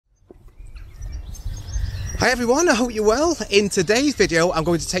Hi everyone, I hope you're well. In today's video, I'm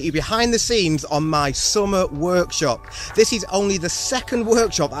going to take you behind the scenes on my summer workshop. This is only the second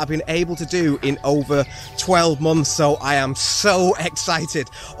workshop I've been able to do in over 12 months, so I am so excited.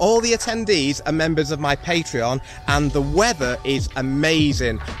 All the attendees are members of my Patreon and the weather is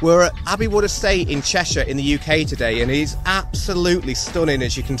amazing. We're at Abbeywood Estate in Cheshire in the UK today and it is absolutely stunning,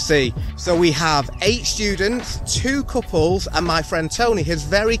 as you can see. So we have 8 students, 2 couples, and my friend Toni has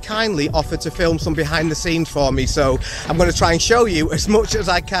very kindly offered to film some behind the scenes for me, so I'm going to try and show you as much as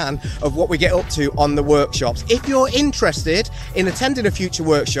I can of what we get up to on the workshops. If you're interested in attending a future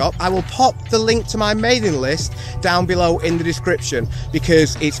workshop, I will pop the link to my mailing list down below in the description,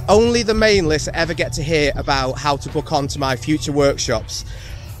 because it's only the mailing list that ever get to hear about how to book on to my future workshops.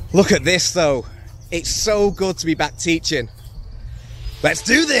 Look at this though, it's so good to be back teaching. Let's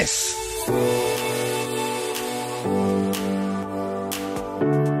do this!